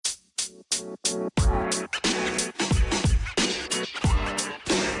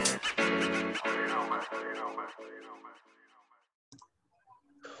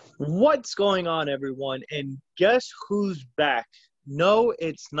What's going on, everyone? And guess who's back? No,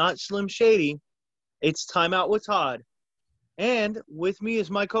 it's not Slim Shady. It's Time Out with Todd. And with me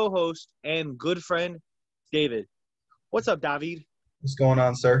is my co-host and good friend, David. What's up, David? What's going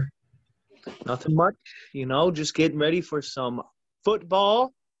on, sir? Nothing much. Just getting ready for some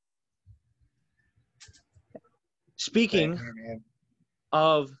football. Speaking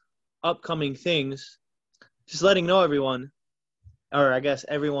of upcoming things, just letting everyone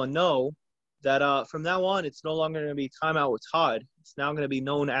know that from now on, it's no longer going to be Time Out with Todd. It's now going to be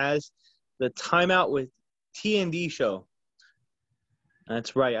known as the Time Out with T&D show.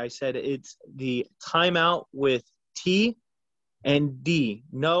 That's right. I said it's the Time Out with T and D.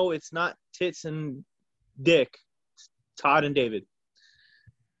 No, it's not Tits and Dick. It's Todd and David.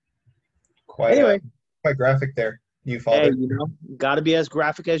 Quite graphic there, you father. Hey, got to be as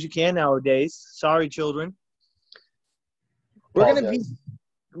graphic as you can nowadays. Sorry, children. We're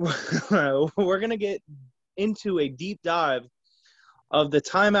gonna get into a deep dive of the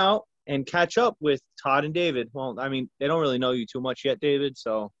timeout and catch up with Todd and David. Well, I mean, they don't really know you too much yet, David.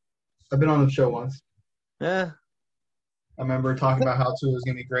 So I've been on the show once. Yeah. I remember talking about how Tua was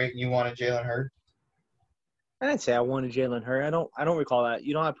gonna be great, and you wanted Jalen Hurts. I didn't say I wanted Jalen Hurts. I don't recall that.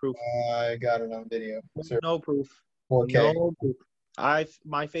 You don't have proof. I got it on video. Sir. No proof. Okay. No proof.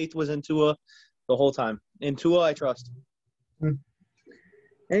 My faith was in Tua the whole time. In Tua, I trust.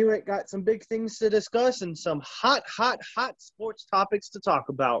 Anyway, got some big things to discuss and some hot sports topics to talk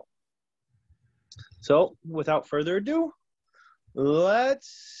about. So, without further ado,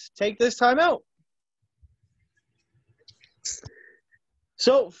 let's take this time out.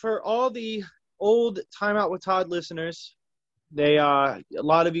 So, for all the old Time Out with Todd listeners, a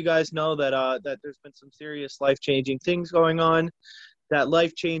lot of you guys know that there's been some serious life-changing things going on. That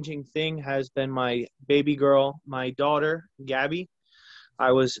life-changing thing has been my baby girl, my daughter, Gabby.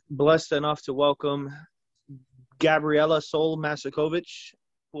 I was blessed enough to welcome Gabriela Sol Masakovich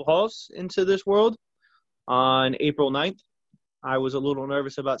Pujols into this world on April 9th. I was a little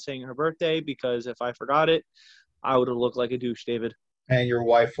nervous about saying her birthday because if I forgot it, I would have looked like a douche, David. And your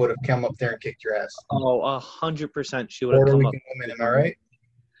wife would have come up there and kicked your ass. Oh, 100% she would have come up. Women, am I right?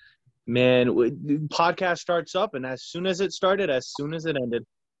 Man, the podcast starts up, and as soon as it started, as soon as it ended.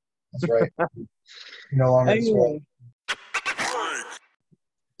 That's right. No longer anyway,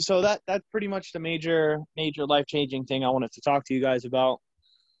 so that's pretty much the major life-changing thing I wanted to talk to you guys about.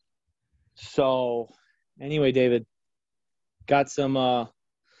 So, anyway, David, got some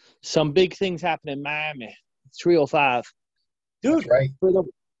big things happening in Miami. 305. Dude, right. For the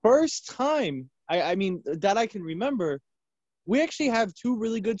first time, I mean, that I can remember, we actually have two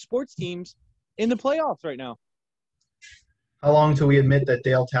really good sports teams in the playoffs right now. How long till we admit that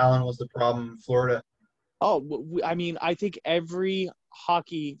Dale Talon was the problem in Florida? Oh, I mean, I think every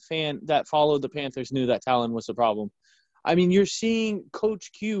hockey fan that followed the Panthers knew that Talon was the problem. I mean, you're seeing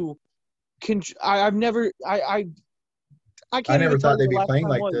Coach Q. I never thought they'd be playing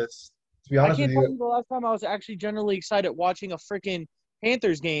like this. To be honest with you, tell you the last time I was actually generally excited watching a freaking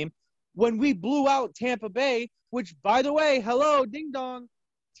Panthers game when we blew out Tampa Bay, which, by the way, hello, ding dong,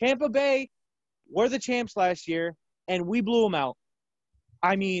 Tampa Bay were the champs last year, and we blew them out.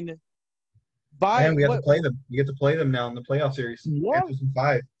 I mean, we have to play them. You get to play them now in the playoff series. Yeah.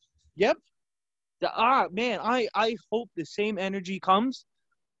 5. Yep. Man, I hope the same energy comes.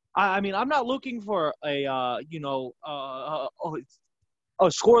 I mean, I'm not looking for a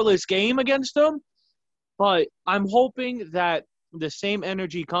scoreless game against them, but I'm hoping that the same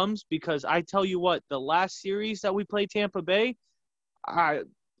energy comes because I tell you what, the last series that we played Tampa Bay, I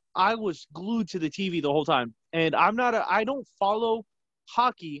was glued to the TV the whole time. And I don't follow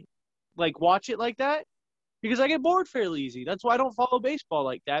hockey, watch it like that because I get bored fairly easy. That's why I don't follow baseball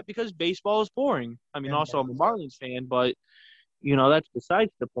like that because baseball is boring. I mean, also I'm a Marlins fan, but that's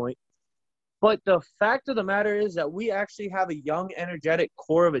besides the point. But the fact of the matter is that we actually have a young, energetic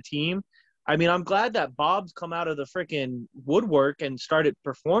core of a team. I mean, I'm glad that Bob's come out of the freaking woodwork and started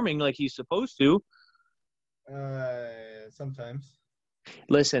performing like he's supposed to. Sometimes.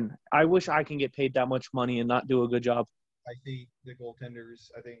 Listen, I wish I can get paid that much money and not do a good job. I see the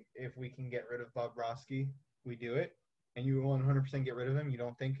goaltenders. I think if we can get rid of Bobrovsky, we do it. And you 100% get rid of him. You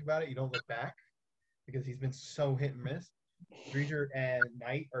don't think about it. You don't look back because he's been so hit and miss. Dreger and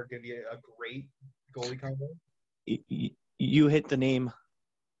Knight are going to be a great goalie combo. You hit the name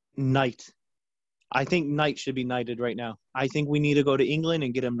Knight. I think Knight should be knighted right now. I think we need to go to England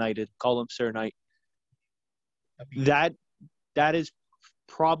and get him knighted. Call him Sir Knight. That is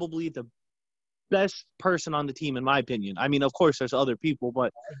probably the best person on the team, in my opinion. I mean, of course, there's other people,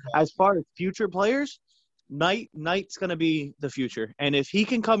 but as far as future players, Knight's going to be the future. And if he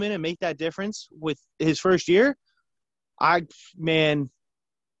can come in and make that difference with his first year, man,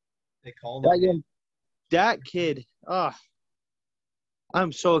 They called him. That kid,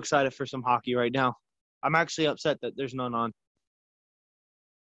 I'm so excited for some hockey right now. I'm actually upset that there's none on.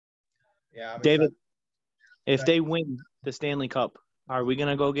 Yeah, David, if they win the Stanley Cup, are we going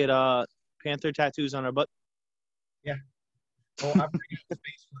to go get Panther tattoos on our butt? Yeah. Well, I'm bringing up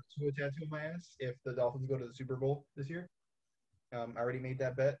space for a tattoo on my ass if the Dolphins go to the Super Bowl this year. I already made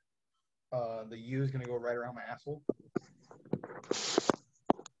that bet. The U is going to go right around my asshole.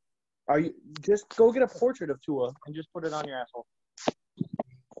 Are you just go get a portrait of Tua and just put it on your asshole?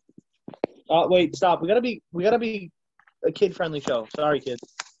 Wait, stop. We gotta be a kid-friendly show. Sorry, kids.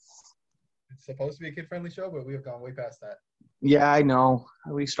 It's supposed to be a kid-friendly show, but we have gone way past that. Yeah, I know.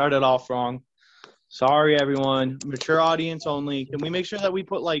 We started off wrong. Sorry, everyone. Mature audience only. Can we make sure that we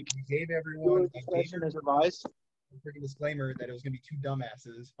put we gave everyone as advised? a freaking disclaimer that it was gonna be two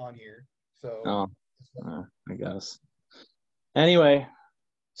dumbasses on here. So I guess. Anyway,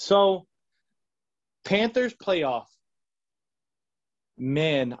 so Panthers playoff.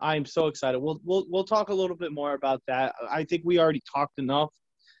 Man, I'm so excited. We'll talk a little bit more about that. I think we already talked enough.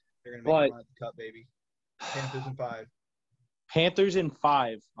 They're gonna make the cut, baby. Panthers in 5. Panthers in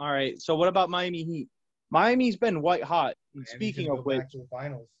 5. All right. So what about Miami Heat? Miami's been white hot. Speaking of which, back to the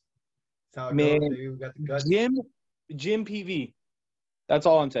finals. That's how it man, goes, baby. We got the guts. Jim PV. That's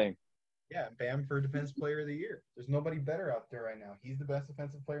all I'm saying. Yeah, Bam for Defensive Player of the Year. There's nobody better out there right now. He's the best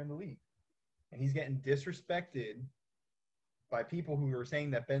defensive player in the league, and he's getting disrespected by people who are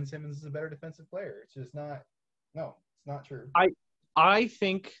saying that Ben Simmons is a better defensive player. It's just not. No, it's not true. I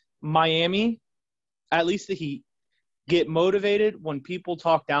think Miami, at least the Heat, get motivated when people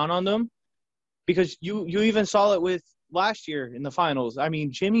talk down on them, because you even saw it with last year in the finals. I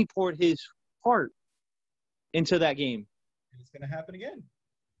mean, Jimmy poured his heart into that game. It's going to happen again.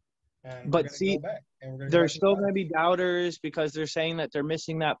 And but see, go back, and there's still going to be doubters because they're saying that they're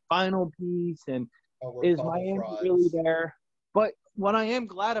missing that final piece. And is Miami really there? But what I am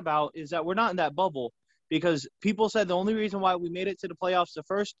glad about is that we're not in that bubble, because people said the only reason why we made it to the playoffs the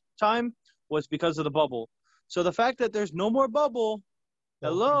first time was because of the bubble. So the fact that there's no more bubble,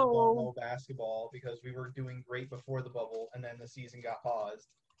 no basketball, because we were doing great before the bubble, and then the season got paused,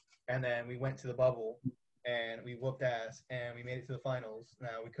 and then we went to the bubble, and we whooped ass, and we made it to the finals.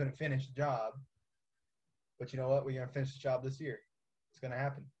 Now, we couldn't finish the job, but you know what? We're going to finish the job this year. It's going to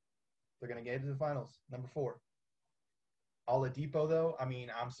happen. They're going to get to the finals, number 4. Oladipo, though, I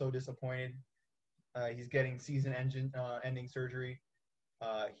mean, I'm so disappointed. He's getting season-ending surgery.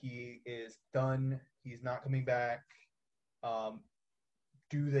 He is done. He's not coming back.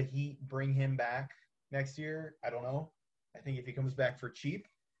 Do the Heat bring him back next year? I don't know. I think if he comes back for cheap,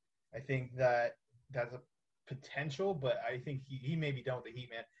 I think that's a potential, but I think he may be done with the Heat,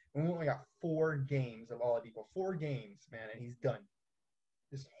 man. We only got 4 games of Oladipo. 4 games, man, and he's done.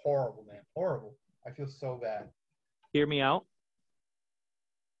 It's horrible, man. Horrible. I feel so bad. Hear me out.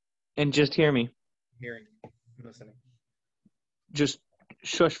 And just hear me. I'm hearing you. I'm listening. Just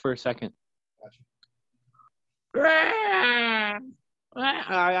shush for a second. Gotcha.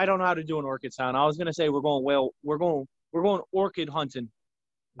 I don't know how to do an orchid sound. I was gonna say we're going orchid hunting.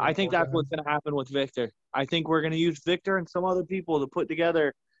 I think that's what's gonna happen with Victor. I think we're gonna use Victor and some other people to put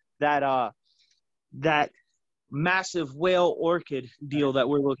together that massive whale orchid deal that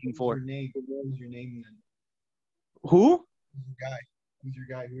we're looking for. Who's your name then? Who? Who's your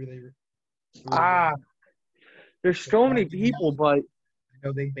guy? Who are they? There's so many people, but I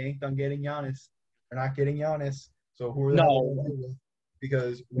know they banked on getting Giannis. They're not getting Giannis, so who are they? No.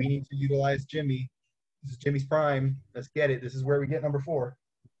 Because we need to utilize Jimmy. This is Jimmy's prime. Let's get it. This is where we get number 4.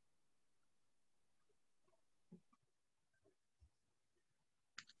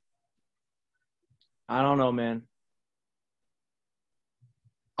 I don't know, man.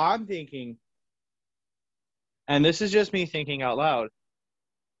 I'm thinking, and this is just me thinking out loud,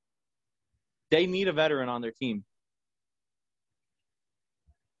 they need a veteran on their team.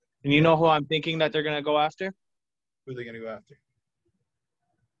 And you know who I'm thinking that they're going to go after? Who are they going to go after?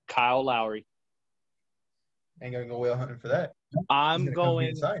 Kyle Lowry. Ain't going to go whale hunting for that. I'm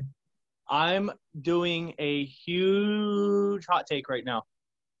doing a huge hot take right now.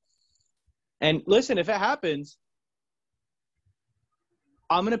 And listen, if it happens,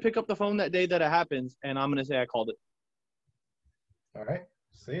 I'm going to pick up the phone that day that it happens, and I'm going to say I called it. All right.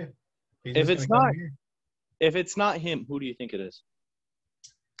 See ya. If it's not him, who do you think it is?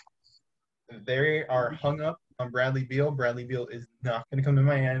 They are hung up on Bradley Beal. Bradley Beal is not going to come to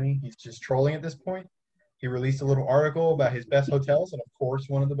Miami. He's just trolling at this point. He released a little article about his best hotels, and of course,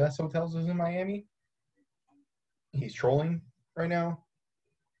 one of the best hotels is in Miami. He's trolling right now.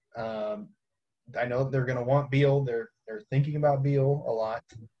 I know they're going to want Beal. They're thinking about Beal a lot.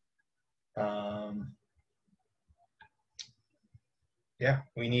 Yeah,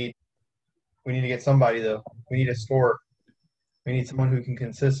 we need to get somebody though. We need a scorer. We need someone who can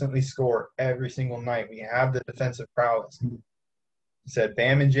consistently score every single night. We have the defensive prowess. He said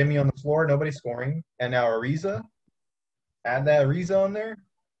Bam and Jimmy on the floor, nobody's scoring. And now Ariza, add that Ariza on there,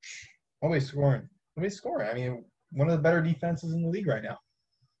 nobody's scoring. Nobody's scoring. I mean, one of the better defenses in the league right now.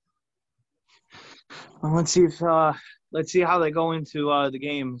 Well, let's see how they go into the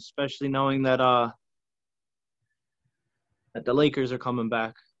game, especially knowing that that the Lakers are coming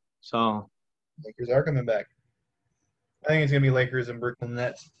back. So Lakers are coming back. I think it's gonna be Lakers and Brooklyn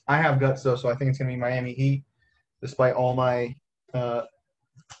Nets. I have guts though, so I think it's gonna be Miami Heat, despite all my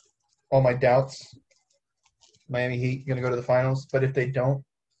doubts. Miami Heat gonna go to the finals, but if they don't,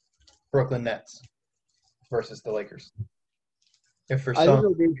 Brooklyn Nets versus the Lakers. If for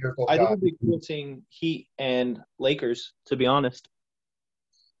some miracle, I think it'll be cool seeing Heat and Lakers, to be honest.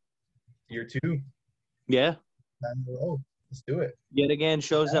 Year 2. Yeah. Let's do it. Yet again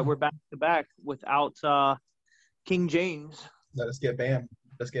shows that we're back to back without King James. Let us get Bam.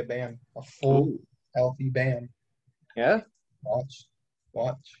 Let's get Bam. A full, healthy Bam. Yeah. Watch.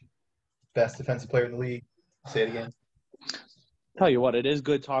 Best defensive player in the league. Say it again. Tell you what, it is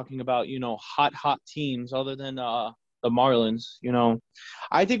good talking about, hot teams other than the Marlins.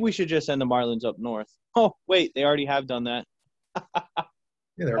 I think we should just send the Marlins up north. Oh, wait, they already have done that.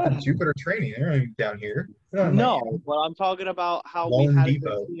 Yeah, they're up in Jupiter training. They're not even down here. No, but I'm talking about how we had a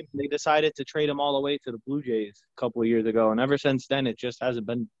good team. They decided to trade them all the way to the Blue Jays a couple of years ago, and ever since then, it just hasn't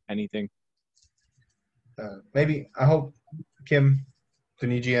been anything. Maybe I hope Kim, the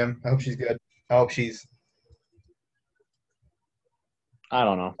new GM. I hope she's good. I hope she's. I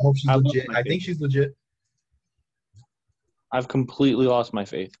don't know. I hope she's legit. I think she's legit. I've completely lost my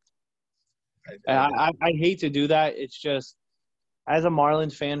faith. I hate to do that. It's just, as a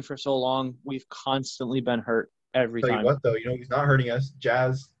Marlins fan for so long, we've constantly been hurt every time. Tell you what, though, he's not hurting us.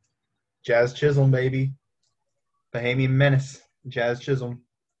 Jazz Chisholm, baby. Bahamian Menace. Jazz Chisholm.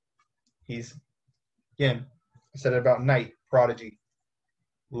 He's, again, I said it about Knight, Prodigy.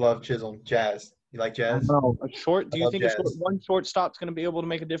 Love Chisholm. Jazz. You like Jazz? No. Do you think one shortstop's going to be able to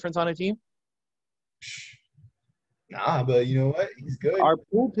make a difference on a team? Nah, but you know what? He's good. Our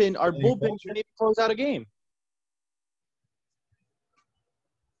bullpen can't even close out a game.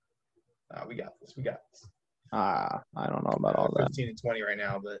 We got this. I don't know about all that. 15 and 20 right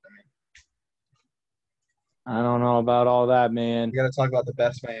now, but I don't know about all that, man. We got to talk about the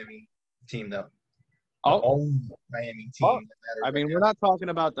best Miami team, though. Miami team. We're not talking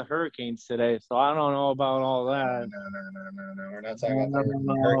about the Hurricanes today, so I don't know about all that. No. We're not talking about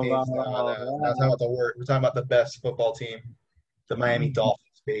the Hurricanes. We're not talking about the word. We're talking about the best football team, the Miami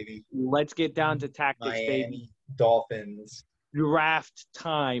Dolphins, baby. Let's get down to tactics, Miami baby. Dolphins. Draft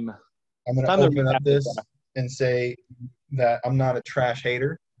time. I'm going to open up this and say that I'm not a trash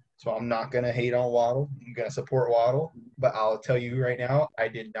hater, so I'm not going to hate on Waddle. I'm going to support Waddle, but I'll tell you right now, I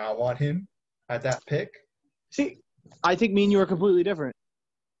did not want him at that pick. See, I think me and you are completely different.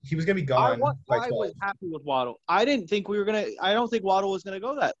 He was going to be gone by 12. I was happy with Waddle. I don't think Waddle was going to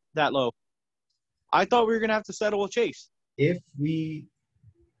go that low. I thought we were going to have to settle with Chase.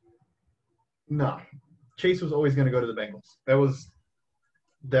 No. Chase was always going to go to the Bengals.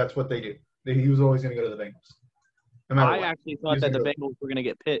 That's what they do. He was always going to go to the Bengals. No matter what. Actually thought that the Bengals were going to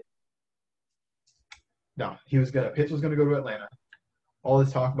get Pitt. No, Pitts was going to go to Atlanta. All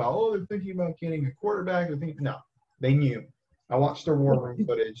this talk about, they're thinking about getting a quarterback. No, they knew. I watched their war room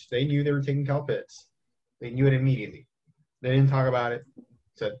footage. They knew they were taking Kyle Pitts. They knew it immediately. They didn't talk about it.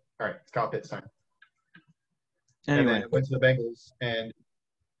 Said, all right, it's Kyle Pitts time. Anyway. And then it went to the Bengals, and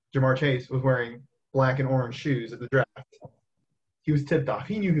Jamar Chase was wearing black and orange shoes at the draft. He was tipped off.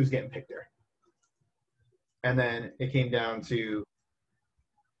 He knew he was getting picked there. And then it came down to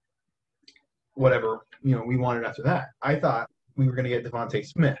whatever, we wanted after that. I thought we were going to get Devontae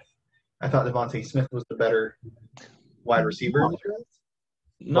Smith. I thought Devontae Smith was the better wide receiver in the draft.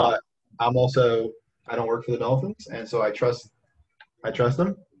 No. But I don't work for the Dolphins, and so I trust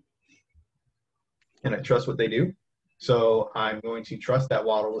them. And I trust what they do. So I'm going to trust that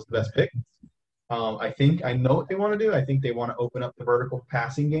Waddle was the best pick. I know what they want to do. I think they want to open up the vertical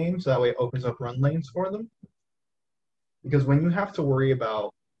passing game so that way it opens up run lanes for them. Because when you have to worry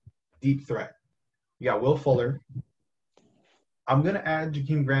about deep threat, you got Will Fuller. I'm going to add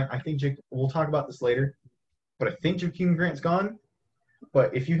Jakeem Grant. I think we'll talk about this later. but I think Jakeem Grant's gone.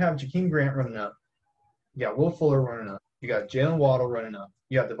 But if you have Jakeem Grant running up, you got Will Fuller running up, you got Jalen Waddle running up,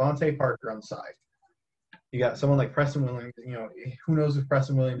 you got Devontae Parker on the side, you got someone like Preston Williams. Who knows if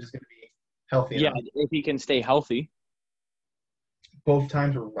Preston Williams is going to be healthy enough. if he can stay healthy. Both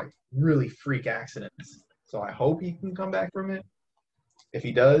times were like really freak accidents. So I hope he can come back from it. If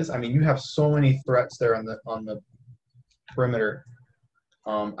he does, I mean, you have so many threats there on the perimeter.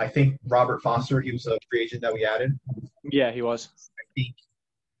 I think Robert Foster, he was a free agent that we added. Yeah, he was.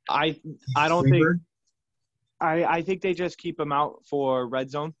 I think I don't think I think they just keep him out for red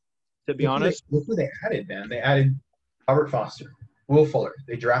zone, to be honest. Look who they added, man. They added Robert Foster, Will Fuller.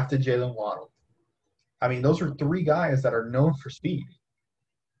 They drafted Jalen Waddle. I mean, those are three guys that are known for speed.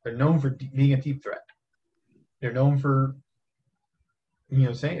 They're known for being a deep threat. They're known for,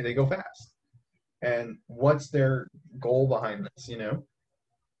 saying they go fast. And what's their goal behind this,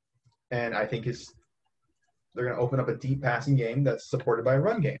 And I think they're going to open up a deep passing game that's supported by a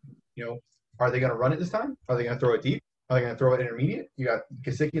run game. Are they going to run it this time? Are they going to throw it deep? Are they going to throw it intermediate? You got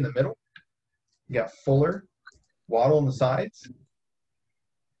Gesicki in the middle. You got Fuller, Waddle on the sides.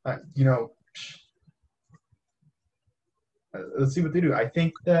 Let's see what they do. I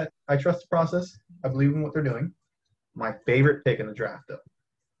think that I trust the process. I believe in what they're doing. My favorite pick in the draft, though.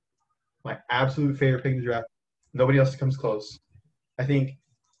 My absolute favorite pick in the draft. Nobody else comes close. I think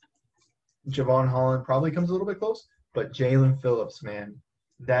Javon Holland probably comes a little bit close, but Jalen Phillips, man,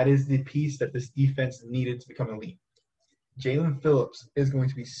 that is the piece that this defense needed to become elite. Jalen Phillips is going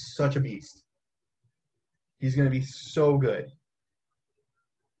to be such a beast. He's going to be so good.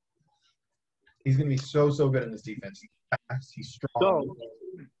 He's going to be so good in this defense. He's fast. He's strong. So,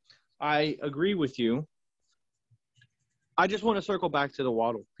 I agree with you. I just want to circle back to the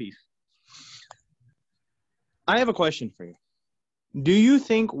Waddle piece. I have a question for you. Do you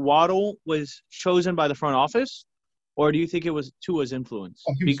think Waddle was chosen by the front office, or do you think it was Tua's influence?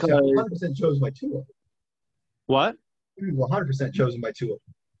 Oh, he was 100% chosen by Tua. What? He was 100% chosen by Tua.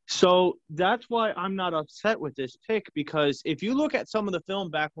 So that's why I'm not upset with this pick, because if you look at some of the film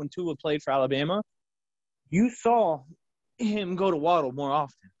back when Tua played for Alabama, you saw him go to Waddle more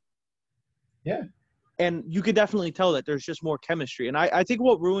often. Yeah. And you could definitely tell that there's just more chemistry. And I think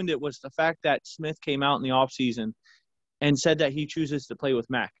what ruined it was the fact that Smith came out in the offseason and said that he chooses to play with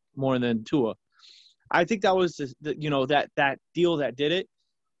Mac more than Tua. I think that was that deal that did it.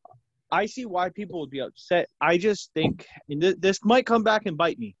 I see why people would be upset. I just think – and this might come back and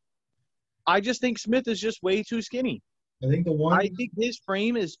bite me. I just think Smith is just way too skinny. I think his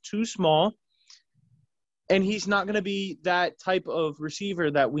frame is too small, and he's not going to be that type of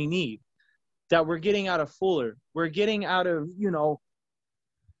receiver that we need, that we're getting out of Fuller. We're getting out of,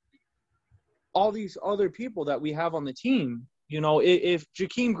 all these other people that we have on the team. If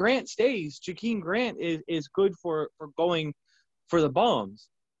Jakeem Grant stays, Jakeem Grant is good for going for the bombs.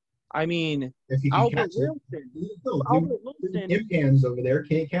 I mean, Albert Wilson. Imp hands over there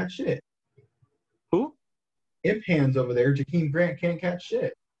can't catch shit. Who? Imp hands over there. Jakeem Grant can't catch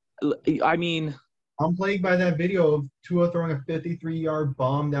shit. I mean, I'm plagued by that video of Tua throwing a 53-yard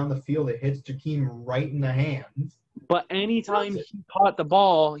bomb down the field that hits Jakeem right in the hands. But anytime he caught the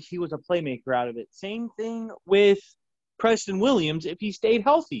ball, he was a playmaker out of it. Same thing with Preston Williams if he stayed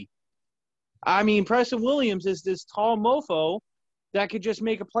healthy. I mean, Preston Williams is this tall mofo that could just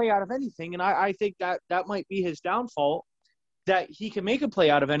make a play out of anything. And I think that might be his downfall, that he can make a play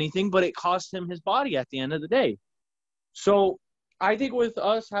out of anything, but it costs him his body at the end of the day. So I think with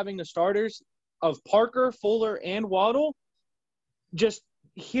us having the starters of Parker, Fuller, and Waddle, just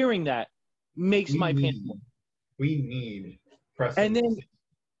hearing that makes my pants. We need Preston.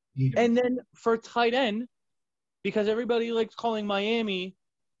 And then for tight end, because everybody likes calling Miami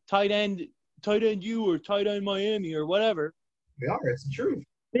tight end you or tight end Miami or whatever. We are. It's the truth.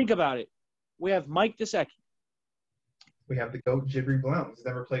 Think about it. We have Mike Gesicki. We have the GOAT Jibri Blount, who's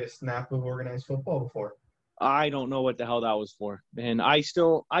never played a snap of organized football before. I don't know what the hell that was for. And I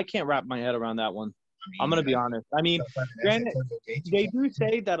can't wrap my head around that one. I'm going to be honest. I mean, granted, they do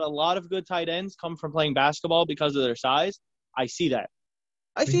say that a lot of good tight ends come from playing basketball because of their size. I see that.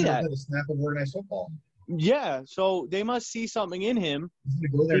 A snap of organized football. Yeah, so they must see something in him. He's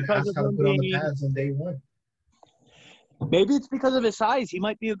going to go there and ask how to put on the pads on day one. Maybe it's because of his size. He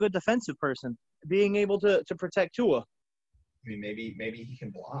might be a good defensive person, being able to protect Tua. I mean, maybe he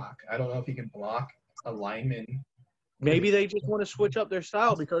can block. I don't know if he can block a lineman. Maybe they just want to switch up their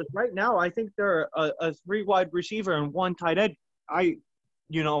style, because right now I think they're a 3 wide receiver and 1 tight end.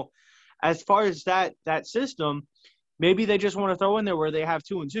 As far as that system, maybe they just want to throw in there where they have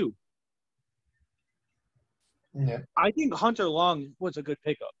 2 and 2. Yeah. I think Hunter Long was a good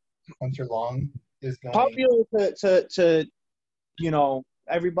pickup. Hunter Long. is going. Popular to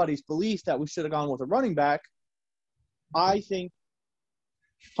everybody's belief that we should have gone with a running back. I think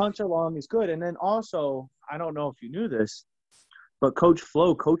Hunter Long is good. And then also, I don't know if you knew this, but Coach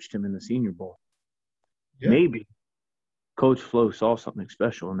Flo coached him in the Senior Bowl. Yeah. Maybe Coach Flo saw something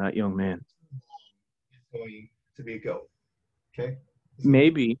special in that young man. Is going to be a GOAT. Okay?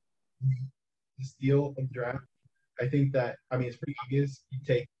 Maybe. The steal of draft, I think that, it's pretty obvious. You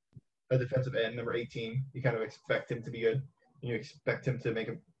take a defensive end, number 18, you kind of expect him to be good. You expect him to make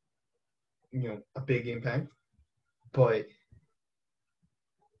a big impact. But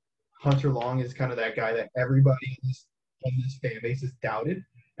Hunter Long is kind of that guy that everybody in this fan base has doubted.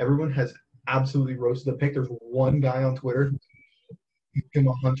 Everyone has absolutely roasted the pick. There's one guy on Twitter who became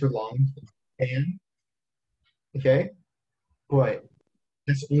a Hunter Long fan. Okay? But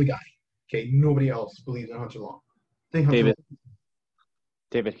that's the only guy. Okay? Nobody else believes in Hunter Long.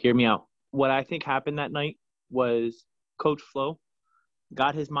 David, hear me out. What I think happened that night was Coach Flo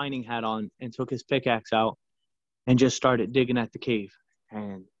got his mining hat on and took his pickaxe out and just started digging at the cave.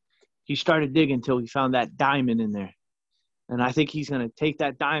 And he started digging until he found that diamond in there. And I think he's going to take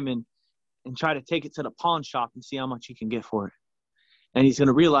that diamond and try to take it to the pawn shop and see how much he can get for it. And he's going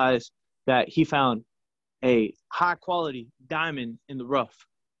to realize that he found a high-quality diamond in the rough.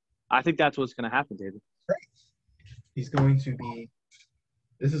 I think that's what's going to happen, David. Right. He's going to be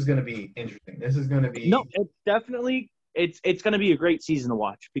 – this is going to be interesting. This is going to be – No, it's definitely – it's going to be a great season to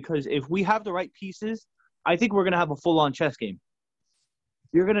watch because if we have the right pieces, I think we're going to have a full-on chess game.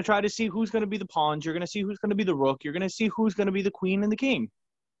 You're going to try to see who's going to be the pawns. You're going to see who's going to be the rook. You're going to see who's going to be the queen and the king.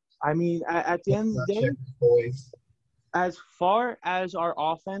 I mean, at the end of the day, as far as our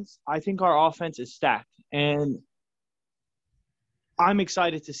offense, I think our offense is stacked. And I'm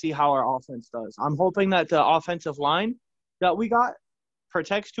excited to see how our offense does. I'm hoping that the offensive line that we got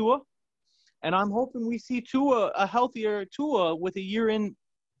protects Tua. And I'm hoping we see Tua, a healthier Tua with a year in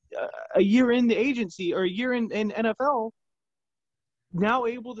the agency or a year in NFL, now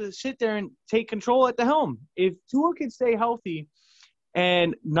able to sit there and take control at the helm. If Tua can stay healthy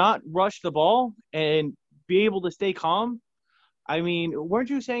and not rush the ball and be able to stay calm, I mean, weren't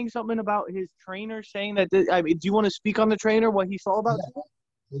you saying something about his trainer saying that? Do you want to speak on the trainer, what he saw about Tua?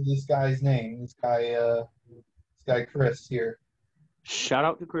 This guy's name, this guy Chris here. Shout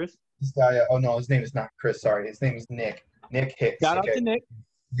out to Chris. This guy, his name is not Chris, sorry. His name is Nick. Nick Hicks. Shout out to Nick.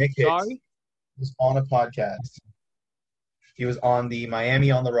 Nick Hicks. Sorry. Was on a podcast. He was on the Miami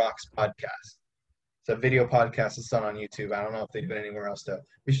on the Rocks podcast. It's a video podcast that's done on YouTube. I don't know if they do it anywhere else, though.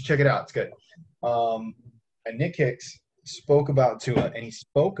 You should check it out. It's good. And Nick Hicks spoke about Tua, and he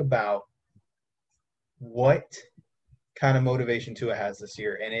spoke about what kind of motivation Tua has this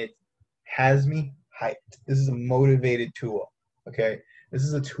year, and it has me hyped. This is a motivated Tua, okay? This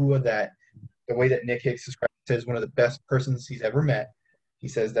is a Tua that the way that Nick Hicks describes it is one of the best persons he's ever met. He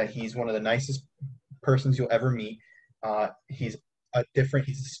says that he's one of the nicest persons you'll ever meet. He's a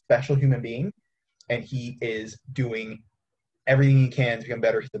special human being, and he is doing everything he can to become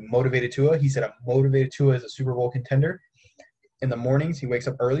better. He's a motivated Tua. He said, I'm motivated Tua as a Super Bowl contender. In the mornings, he wakes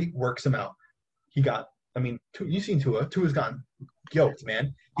up early, works him out. You've seen Tua. Tua's gone yoked,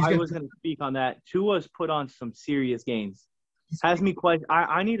 man. I was going to speak on that. Tua's put on some serious gains. Has me quite.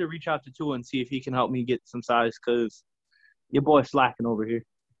 I need to reach out to Tua and see if he can help me get some size because your boy's slacking over here.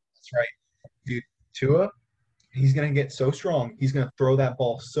 That's right. Dude, Tua, he's going to get so strong. He's going to throw that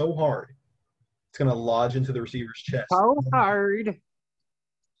ball so hard. It's going to lodge into the receiver's chest. How hard?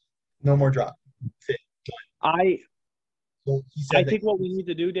 No more drop. Fit. I think what we need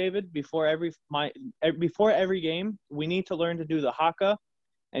to do, David, before every game, we need to learn to do the haka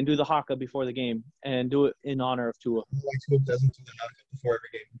and do the haka before the game and do it in honor of Tua. Why Tua doesn't do the haka before every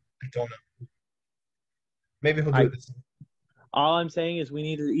game? I don't know. Maybe he'll do it this time. All I'm saying is we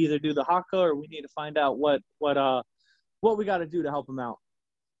need to either do the haka or we need to find out what we got to do to help him out.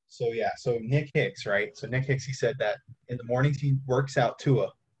 So Nick Hicks, right? So Nick Hicks, he said that in the mornings he works out Tua.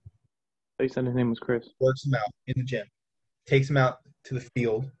 They said his name was Chris. Works him out in the gym. Takes him out to the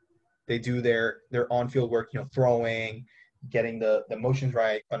field. They do their on-field work, throwing, getting the motions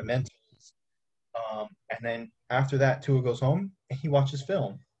right, fundamentals. And then after that, Tua goes home and he watches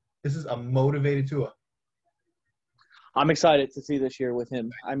film. This is a motivated Tua. I'm excited to see this year with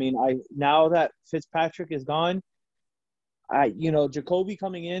him. I mean, now that Fitzpatrick is gone, Jacoby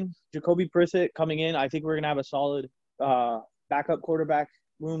Brissett coming in, I think we're going to have a solid backup quarterback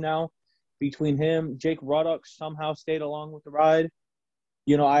room now. Between him, Jake Ruddock somehow stayed along with the ride.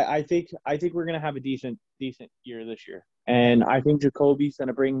 I think we're going to have a decent year this year. And I think Jacoby's going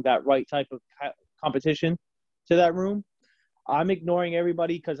to bring that right type of competition to that room. I'm ignoring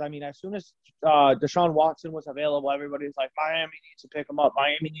everybody because, I mean, as soon as Deshaun Watson was available, everybody's like, Miami needs to pick him up.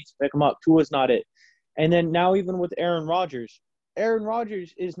 Miami needs to pick him up. Tua's not it. And then now even with Aaron Rodgers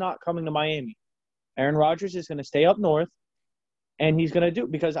is not coming to Miami. Aaron Rodgers is going to stay up north, and he's going to do –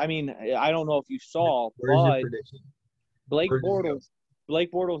 because, I mean, I don't know if you saw, Where's your but prediction? Blake Where does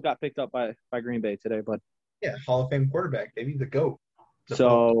it go? Bortles got picked up by Green Bay today, but Yeah, Hall of Fame quarterback, baby, the GOAT. The so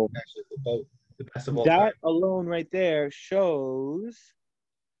GOAT, actually, the GOAT, the best of all time. that alone right there shows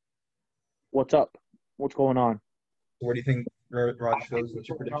what's up, what's going on. Where do you think Rodgers goes? What's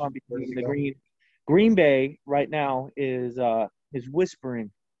your prediction? Where does he The go? Green Bay right now is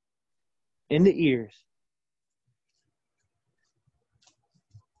whispering in the ears.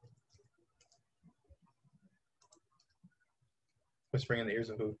 Whispering in the ears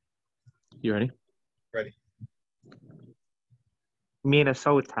of who? You ready? Ready.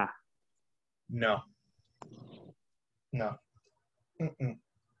 Minnesota. No. Mm-mm.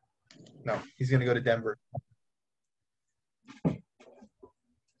 No, he's going to go to Denver.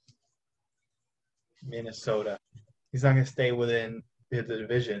 Minnesota. He's not going to stay within the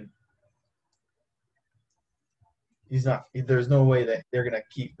division. He's not. There's no way that they're going to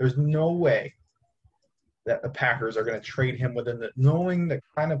keep. There's no way that the Packers are going to trade him within the. Knowing the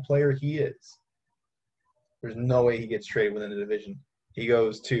kind of player he is, there's no way he gets traded within the division. He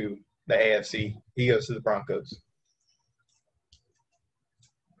goes to the AFC. He goes to the Broncos.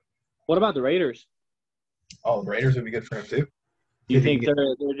 What about the Raiders? Oh, the Raiders would be good for him too. Do you think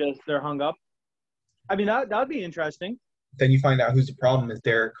they're hung up? I mean, that would be interesting. Then you find out who's the problem. Is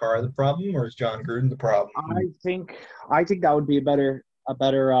Derek Carr the problem, or is John Gruden the problem? I think that would be a better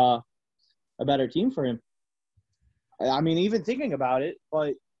team for him. I mean, even thinking about it,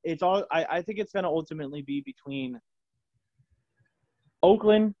 but it's all. I think it's going to ultimately be between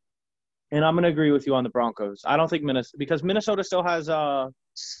Oakland, and I'm going to agree with you on the Broncos. I don't think Minnesota still has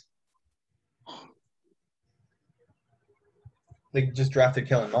They just drafted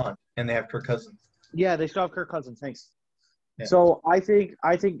Kellen Mond, and they have Kirk Cousins. Yeah, they still have Kirk Cousins. Thanks. Yeah. So I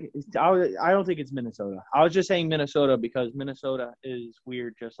don't think it's Minnesota. I was just saying Minnesota because Minnesota is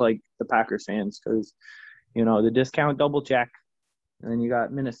weird, just like the Packers fans, because the discount double check, and then you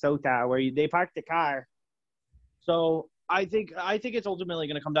got Minnesota where they park the car. So I think it's ultimately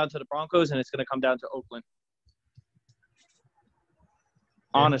going to come down to the Broncos, and it's going to come down to Oakland.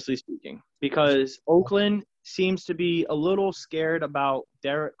 Yeah. Honestly speaking, because Oakland seems to be a little scared about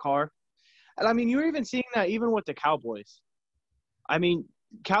Derek Carr. And, I mean, you're even seeing that even with the Cowboys. I mean,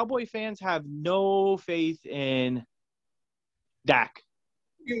 Cowboy fans have no faith in Dak.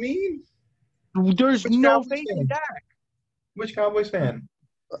 What do you mean? There's no faith in Dak. Which Cowboys fan?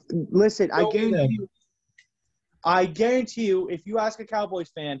 Listen, I guarantee you, if you ask a Cowboys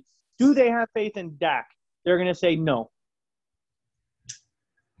fan, do they have faith in Dak? They're going to say no.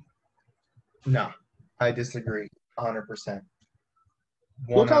 No, I disagree 100%.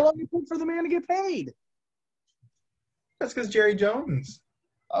 Look how long it took for the man to get paid. That's because Jerry Jones.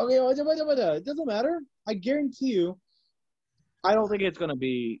 Okay, it doesn't matter. I guarantee you, I don't think it's going to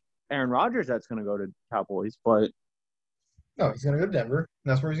be Aaron Rodgers that's going to go to Cowboys, but no, he's going to go to Denver,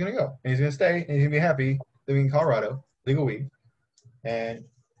 and that's where he's going to go. And he's going to stay, and he's going to be happy living in Colorado, legal weed, and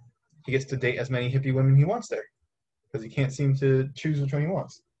he gets to date as many hippie women he wants there because he can't seem to choose which one he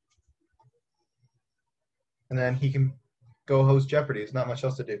wants. And then he can go host Jeopardy. There's not much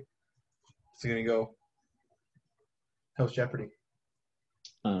else to do. He's going to go host Jeopardy.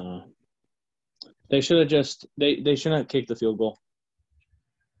 They should have just they shouldn't have kicked the field goal.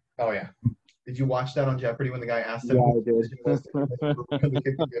 Oh yeah. Did you watch that on Jeopardy when the guy asked him? Yeah, I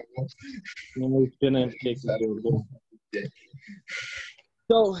did. No, we shouldn't have kicked the field goal.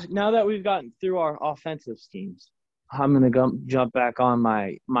 So now that we've gotten through our offensive schemes, I'm gonna jump back on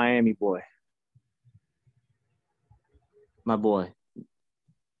my Miami boy. My boy.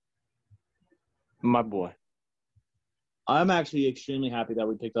 I'm actually extremely happy that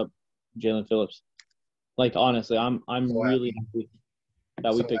we picked up Jalen Phillips. Like, honestly, I'm really happy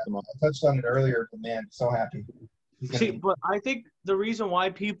that we picked him up. I touched on it earlier, but man, so happy. See, but I think the reason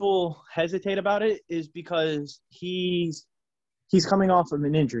why people hesitate about it is because he's coming off of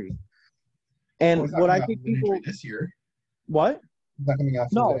an injury. And what I think people – this year. What? He's not coming off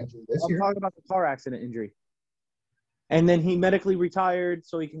of an injury this year. I'm talking about the car accident injury. And then he medically retired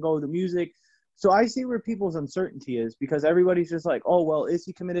so he can go to music. So I see where people's uncertainty is because everybody's just like, oh, well, is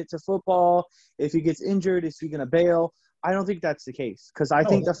he committed to football? If he gets injured, is he going to bail? I don't think that's the case because I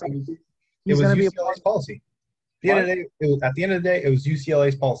think he's going to be UCLA's policy. At the end of the day, it was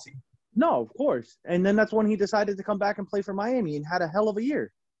UCLA's policy. No, of course. And then that's when he decided to come back and play for Miami and had a hell of a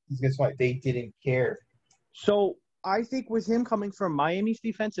year. Guess what? They didn't care. So I think with him coming from Miami's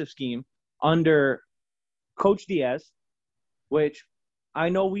defensive scheme under Coach Diaz, which I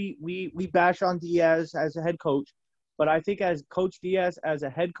know we bash on Diaz as a head coach, but I think as Coach Diaz as a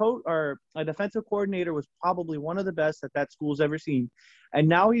head coach or a defensive coordinator was probably one of the best that school's ever seen. And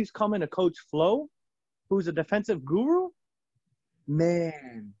now he's coming to Coach Flo, who's a defensive guru.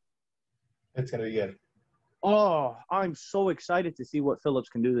 Man. It's going to be good. Oh, I'm so excited to see what Phillips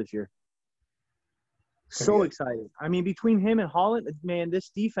can do this year. So excited. I mean, between him and Holland, man, this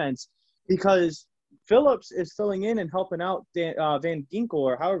defense, because Phillips is filling in and helping out Van Ginkel,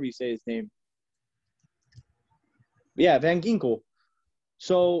 or however you say his name. Yeah, Van Ginkel.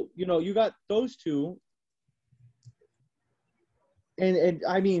 So, you got those two. And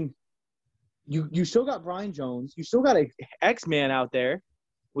I mean, you still got Brian Jones. You still got an X-Man out there,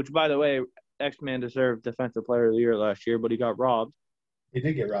 which, by the way, X-Man deserved Defensive Player of the Year last year, but he got robbed. He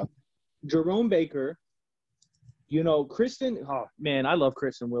did get robbed. Jerome Baker. Kristen – oh, man, I love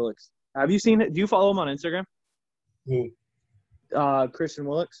Kristen Willicks. Have you seen it? Do you follow him on Instagram? Who? Kristen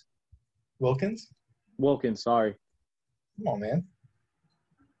Willicks. Wilkins, sorry. Come on, man.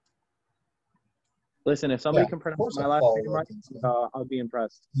 Listen, if somebody can pronounce my last name right, I'll be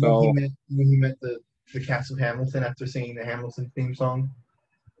impressed. So he met the cast of Hamilton after singing the Hamilton theme song.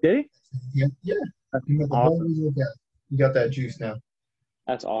 Did he? Yeah. Awesome. You got that juice now.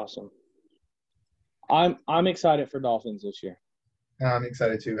 That's awesome. I'm excited for Dolphins this year. I'm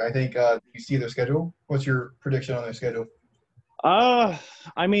excited too. I think you see their schedule. What's your prediction on their schedule? I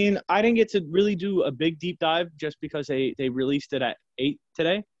mean, I didn't get to really do a big deep dive just because they released it at 8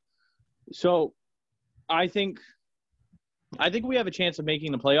 today. So I think we have a chance of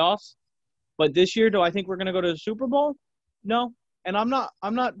making the playoffs. But this year, do I think we're going to go to the Super Bowl? No. And I'm not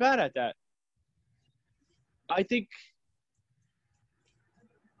bad at that. I think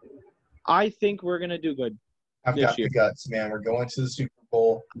we're going to do good. I've got the guts, man. We're going to the Super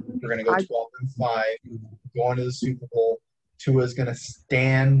Bowl. We're going to go 12-5. Going to the Super Bowl. Tua's going to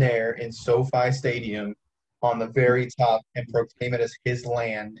stand there in SoFi Stadium on the very top and proclaim it as his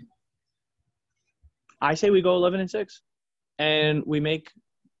land. I say we go 11-6, and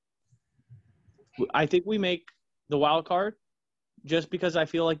I think we make the wild card, just because I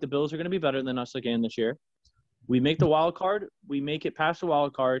feel like the Bills are going to be better than us again this year. We make the wild card, we make it past the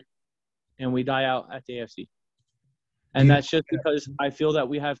wild card, and we die out at the AFC. And that's just because I feel that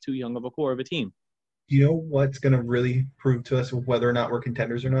we have too young of a core of a team. Do you know what's going to really prove to us whether or not we're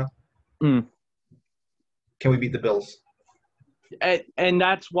contenders or not? Can we beat the Bills? And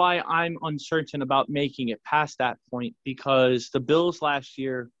that's why I'm uncertain about making it past that point, because the Bills last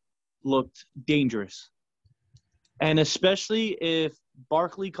year looked dangerous. And especially if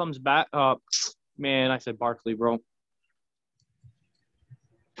Barkley comes back. Man, I said Barkley, bro.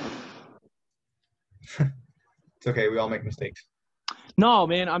 It's okay. We all make mistakes. No,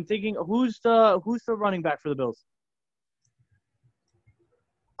 man. I'm thinking, who's the running back for the Bills?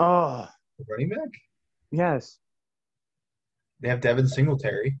 The running back? Yes. They have Devin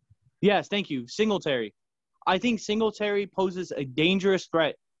Singletary. Yes, thank you. Singletary. I think Singletary poses a dangerous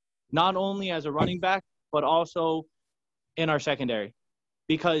threat, not only as a running back, but also in our secondary,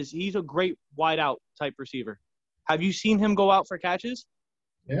 because he's a great wide-out type receiver. Have you seen him go out for catches?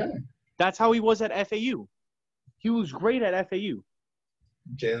 Yeah. That's how he was at FAU. He was great at FAU.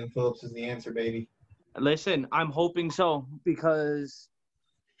 Jalen Phillips is the answer, baby. Listen, I'm hoping so, because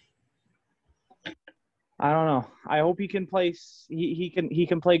I don't know. I hope he can play. He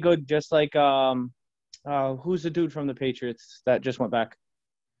can play good, just like who's the dude from the Patriots that just went back?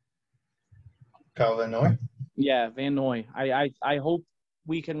 Kyle Van Noy. Yeah, Van Noy. I hope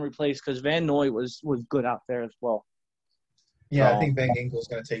we can replace, because Van Noy was good out there as well. Yeah, I think Van Ginkel's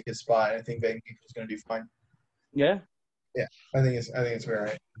going to take his spot. I think Van Ginkel's going to do fine. Yeah. Yeah, I think it's all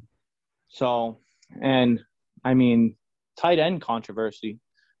right. So, and I mean, tight end controversy.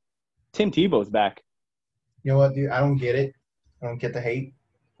 Tim Tebow's back. You know what, dude? I don't get it. I don't get the hate,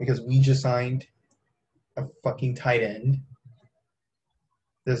 because we just signed a fucking tight end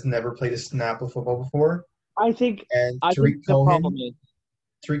that's never played a snap of football before. I think the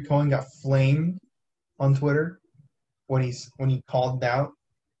Tariq Cohen got flamed on Twitter when he called out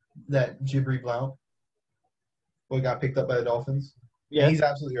that Jibri Blount got picked up by the Dolphins. Yeah, and he's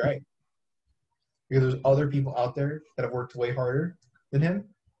absolutely right. Because there's other people out there that have worked way harder than him,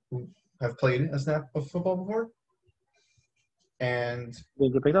 who have played a snap of football before, and they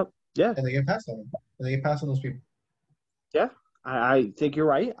get picked up. Yeah, and they get passed on them. And they get passed on those people. Yeah, I think you're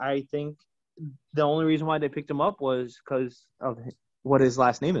right. I think the only reason why they picked him up was because of what his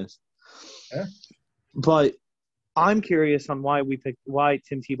last name is. Yeah. But I'm curious on why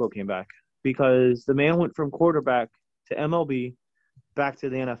Tim Tebow came back. because the man went from quarterback to MLB, back to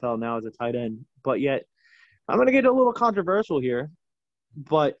the NFL now as a tight end. But yet, I'm going to get a little controversial here.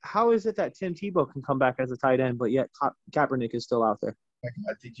 But how is it that Tim Tebow can come back as a tight end, but yet Kaepernick is still out there?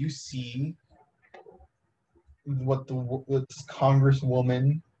 Did you see what this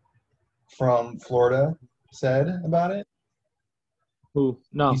congresswoman from Florida said about it? Who?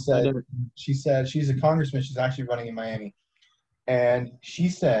 No, she said she's a congressman. She's actually running in Miami. And she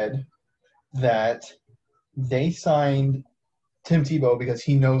said that they signed Tim Tebow because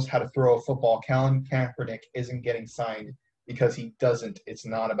he knows how to throw a football. Colin Kaepernick isn't getting signed because he doesn't. It's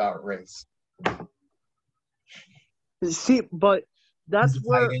not about race. See, but that's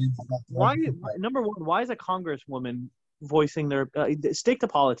where why number one, why is a congresswoman voicing their stick to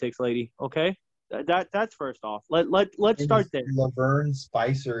politics, lady? Okay, that's first off. Let's start there. Laverne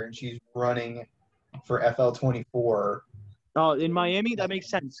Spicer, and she's running for FL24. Oh, in Miami, that makes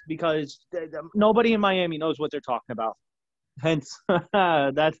sense because nobody in Miami knows what they're talking about. Hence,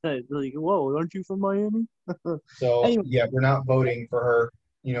 that's like, whoa, aren't you from Miami? So, anyway. Yeah, we're not voting for her,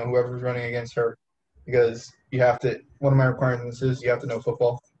 whoever's running against her, because you have to – one of my requirements is you have to know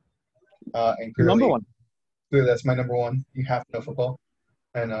football. And clearly, number one. Clearly, that's my number one. You have to know football.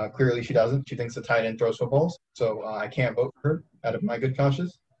 And clearly she doesn't. She thinks the tight end throws footballs. So I can't vote for her out of my good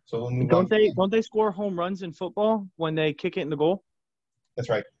conscience. So we'll move on. Don't they score home runs in football when they kick it in the goal? That's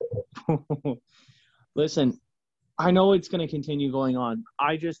right. Listen, I know it's going to continue going on.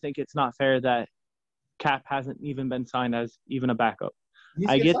 I just think it's not fair that Cap hasn't even been signed as even a backup.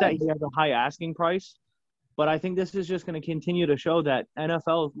 I get that he has a high asking price, but I think this is just going to continue to show that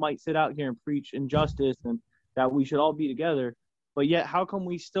NFL might sit out here and preach injustice and that we should all be together. But yet, how come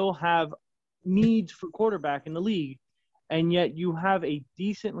we still have needs for quarterback in the league, and yet you have a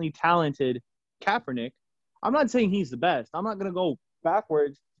decently talented Kaepernick? I'm not saying he's the best. I'm not going to go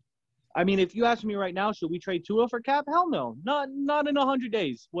backwards. I mean, if you ask me right now, should we trade Tua for Cap? Hell no. Not in 100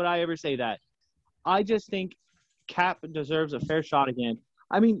 days would I ever say that. I just think Cap deserves a fair shot again.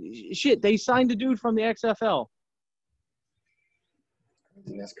 I mean, shit, they signed a dude from the XFL.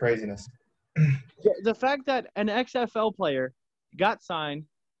 Craziness. The fact that an XFL player got signed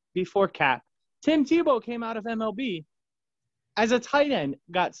before Cap. Tim Tebow came out of MLB as a tight end,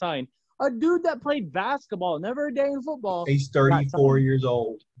 got signed. A dude that played basketball, never a day in football. He's 34 years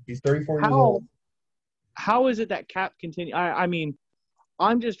old. He's 34 years old. How is it that Cap continue? I mean,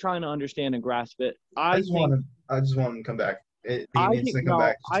 I'm just trying to understand and grasp it. I just want him to come back. I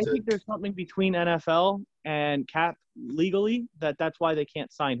think there's something between NFL and Cap legally that's why they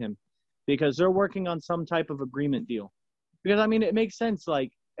can't sign him, because they're working on some type of agreement deal. Because, I mean, it makes sense.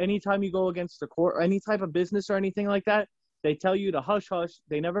 Like, anytime you go against the court or any type of business or anything like that, they tell you to hush-hush.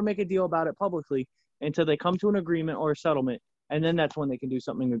 They never make a deal about it publicly until they come to an agreement or a settlement, and then that's when they can do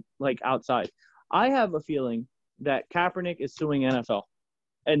something, like, outside. I have a feeling that Kaepernick is suing NFL,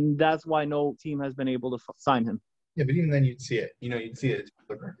 and that's why no team has been able to sign him. Yeah, but even then you'd see it. You'd see it.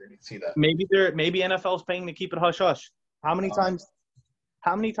 You'd see that. Maybe NFL's paying to keep it hush-hush. How many times?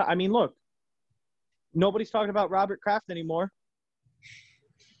 I mean, look. Nobody's talking about Robert Kraft anymore.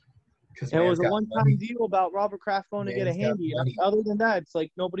 It was a one-time deal about Robert Kraft going to get a handy. Other than that, it's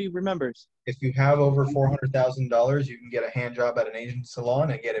like nobody remembers. If you have over $400,000, you can get a hand job at an Asian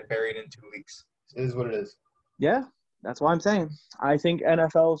salon and get it buried in 2 weeks. It is what it is. Yeah, that's what I'm saying. I think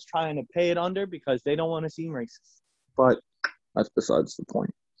NFL's trying to pay it under because they don't want to seem racist. But that's besides the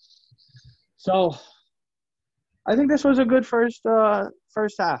point. So I think this was a good first half.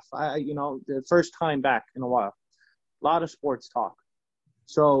 The first time back in a while. A lot of sports talk.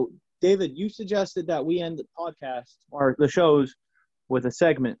 So, David, you suggested that we end the podcast or the shows with a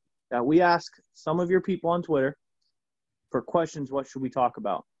segment that we ask some of your people on Twitter for questions. What should we talk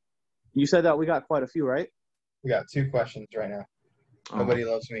about? You said that we got quite a few, right? We got 2 questions right now. Nobody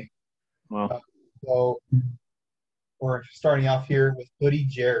loves me. Well, so we're starting off here with Hoodie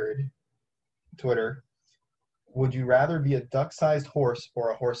Jared, Twitter. Would you rather be a duck-sized horse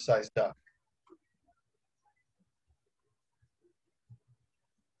or a horse-sized duck?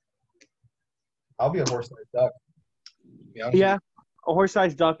 I'll be a horse-sized duck. Yeah, a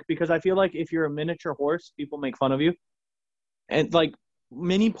horse-sized duck, because I feel like if you're a miniature horse, people make fun of you. And, like,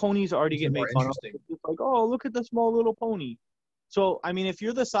 mini ponies already get made fun of. It's like, oh, look at the small little pony. So, I mean, if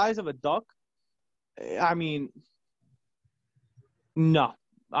you're the size of a duck, I mean, no.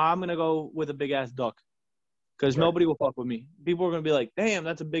 I'm going to go with a big-ass duck. Because nobody will fuck with me. People are going to be like, damn,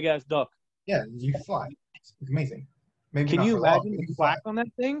 that's a big-ass duck. Yeah, you fly. It's amazing. Maybe Can you imagine the quack on that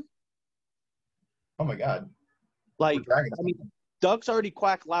thing? Oh, my God. Like, I mean, ducks already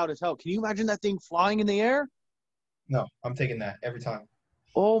quack loud as hell. Can you imagine that thing flying in the air? No, I'm taking that every time.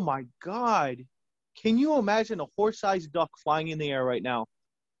 Oh, my God. Can you imagine a horse-sized duck flying in the air right now?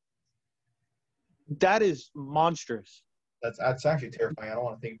 That is monstrous. That's actually terrifying. I don't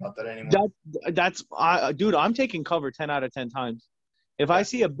want to think about that anymore. Dude, I'm taking cover 10 out of 10 times. If I Yeah.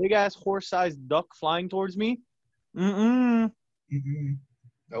 see a big-ass horse-sized duck flying towards me, mm-mm. Mm-mm.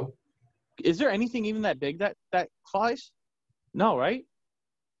 Nope. Is there anything even that big that flies? No, right?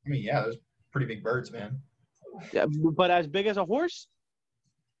 I mean, yeah, there's pretty big birds, man. Yeah, but as big as a horse?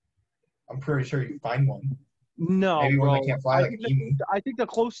 I'm pretty sure you find one. No, Maybe one that bro. can't fly like an emu. I think the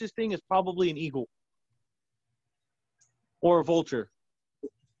closest thing is probably an eagle or a vulture.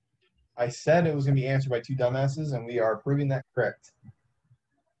 I said it was going to be answered by two dumbasses, and we are proving that correct.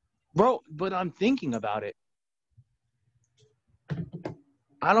 Bro, but I'm thinking about it.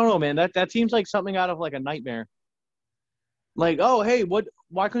 I don't know, man. That seems like something out of like a nightmare. Like, oh, hey,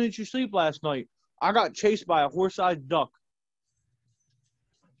 why couldn't you sleep last night? I got chased by a horse-sized duck.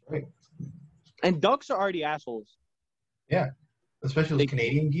 Right. And ducks are already assholes. Yeah, especially those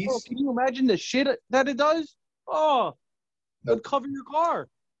Canadian Oh, geese. can you imagine the shit that it does? Oh, it Nope. would cover your car.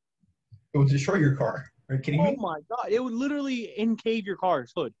 It would destroy your car. Are you kidding Oh me? my God. It would literally encave your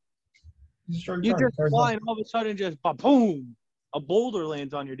car's hood. Destroy your You car. just fly and all of a sudden just boom, a boulder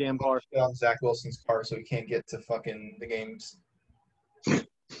lands on your damn car. Shit on Zach Wilson's car so he can't get to fucking the games.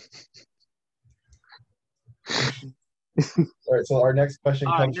 All right, so our next question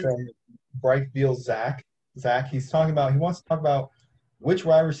comes from Brightfield Zach. Zach, he wants to talk about which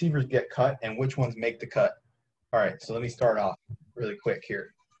wide receivers get cut and which ones make the cut. All right, so let me start off really quick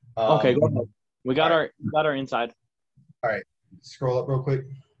here. Okay, go ahead. We got our inside. All right, scroll up real quick.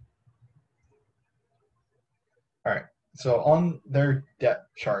 All right, so on their depth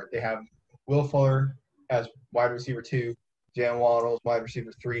chart, they have Will Fuller as wide receiver 2, Jalen Waddle as wide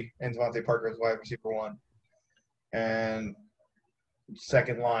receiver 3, and Devontae Parker as wide receiver 1. And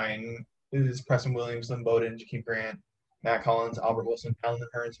second line is Preston Williams, Lynn Bowden, Jakeem Grant, Matt Collins, Albert Wilson, Alan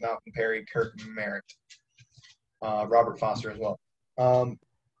Hearns, Malcolm Perry, Kirk Merritt, Robert Foster as well.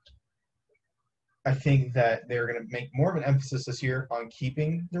 I think that they're going to make more of an emphasis this year on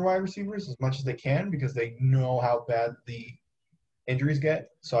keeping their wide receivers as much as they can because they know how bad the injuries get.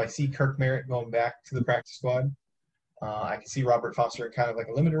 So I see Kirk Merritt going back to the practice squad. I can see Robert Foster in kind of like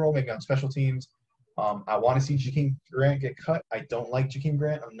a limited role, maybe on special teams. I want to see Jakeem Grant get cut. I don't like Jakeem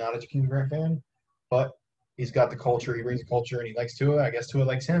Grant. I'm not a Jakeem Grant fan, but he's got the culture. He brings the culture, and he likes Tua. I guess Tua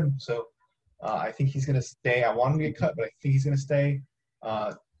likes him. So I think he's going to stay. I want him to get cut, but I think he's going to stay.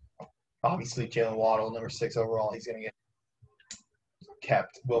 Obviously, Jalen Waddle, number 6 overall, he's going to get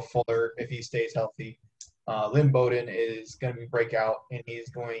kept. Will Fuller, if he stays healthy. Lynn Bowden is going to be breakout, and he's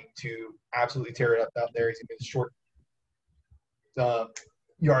going to absolutely tear it up out there. He's going to be the short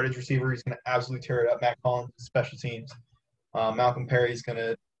yardage receiver. He's going to absolutely tear it up. Matt Collins, special teams. Malcolm Perry is going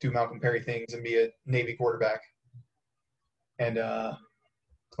to do Malcolm Perry things and be a Navy quarterback. And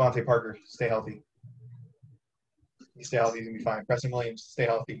Devontae Parker, stay healthy. You stay healthy, he's going to be fine. Preston Williams, stay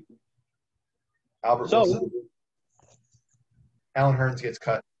healthy. Albert Wilson. Alan Hearns gets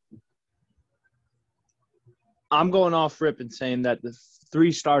cut. I'm going off rip and saying that the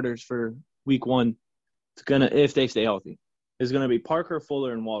 3 starters for week 1, if they stay healthy, is going to be Parker,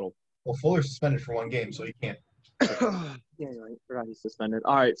 Fuller, and Waddle. Well, Fuller's suspended for 1 game, so he can't. Yeah, right. Forgot he's suspended.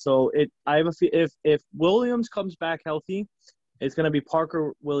 All right, so I have if Williams comes back healthy, it's going to be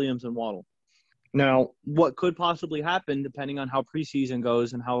Parker, Williams, and Waddle. Now, what could possibly happen, depending on how preseason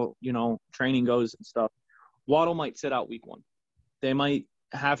goes and how training goes and stuff, Waddle might sit out week 1. They might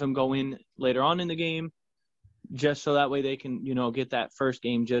have him go in later on in the game, just so that way they can get that first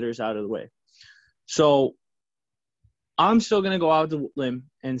game jitters out of the way. So I'm still going to go out the limb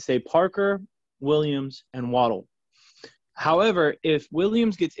and say Parker, Williams, and Waddle. However, if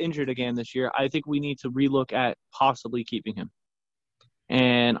Williams gets injured again this year, I think we need to relook at possibly keeping him.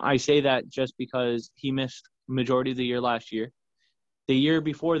 And I say that just because he missed majority of the year last year. The year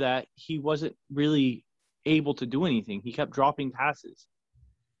before that, he wasn't really able to do anything. He kept dropping passes.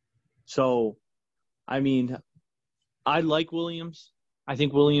 So, I mean, I like Williams. I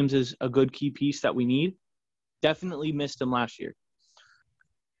think Williams is a good key piece that we need. Definitely missed him last year.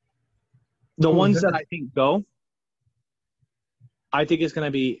 The ones that I think go, I think it's going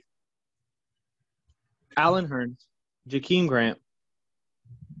to be Alan Hearns, Jakeem Grant,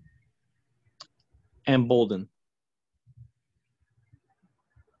 and Bolden.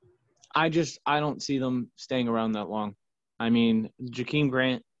 I don't see them staying around that long. I mean, Jakeem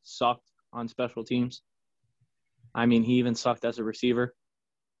Grant sucked on special teams. I mean, he even sucked as a receiver.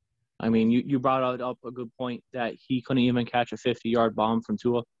 I mean, you brought up a good point that he couldn't even catch a 50-yard bomb from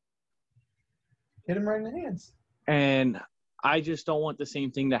Tua. Hit him right in the hands. And I just don't want the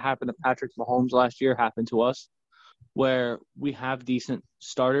same thing that happened to Patrick Mahomes last year happen to us, where we have decent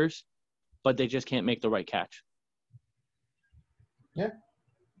starters, but they just can't make the right catch. Yeah.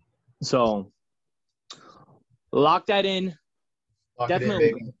 So lock that in. Lock Definitely. it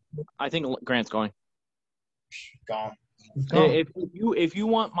in, baby. I think Grant's going. Gone. He's gone. If you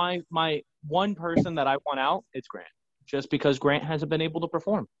want my one person that I want out, it's Grant. Just because Grant hasn't been able to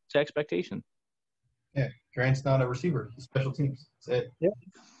perform to expectation. Yeah, Grant's not a receiver. He's special teams. That's it. Yep.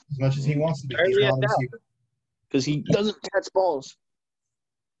 As much as he wants to be, he's Barely not a at that. receiver. Because he doesn't catch balls.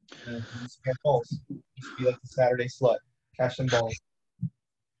 Yeah, he needs to catch balls. He needs to be like the Saturday slut. Catch them balls.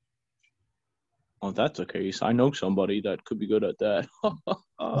 Oh, that's the case. I know somebody that could be good at that.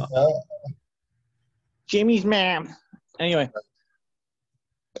 Jimmy's man. Anyway.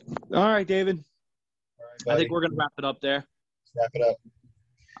 All right, David. All right, I think we're gonna wrap it up there. Let's wrap it up.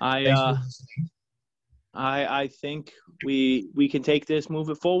 Thanks for listening. I think we can take this, move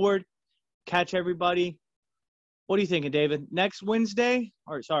it forward, catch everybody. What are you thinking, David? Next Wednesday?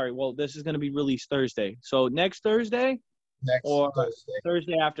 Or sorry, well, this is gonna be released Thursday. So next Thursday? Thursday.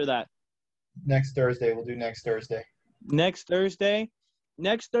 Thursday after that? Next Thursday. We'll do next Thursday. Next Thursday.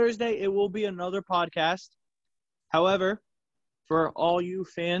 Next Thursday, it will be another podcast. However, for all you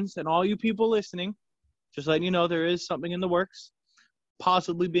fans and all you people listening, just letting you know there is something in the works.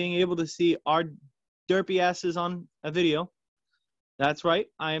 Possibly being able to see our derpy asses on a video. That's right.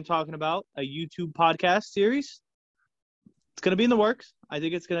 I am talking about a YouTube podcast series. It's going to be in the works. I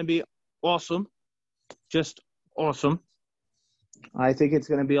think it's going to be awesome. Just awesome. I think it's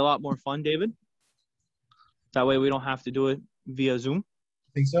going to be a lot more fun, David. That way we don't have to do it via Zoom.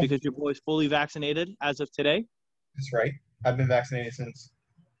 I think so. Because your boy's fully vaccinated as of today. That's right. I've been vaccinated since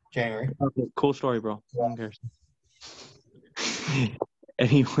January. Okay, cool story, bro. Who cares?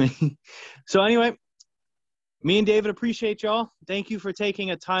 Anyway, me and David appreciate y'all. Thank you for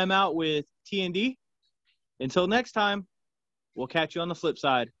taking a time out with T&D. Until next time, we'll catch you on the flip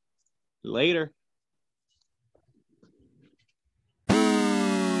side. Later.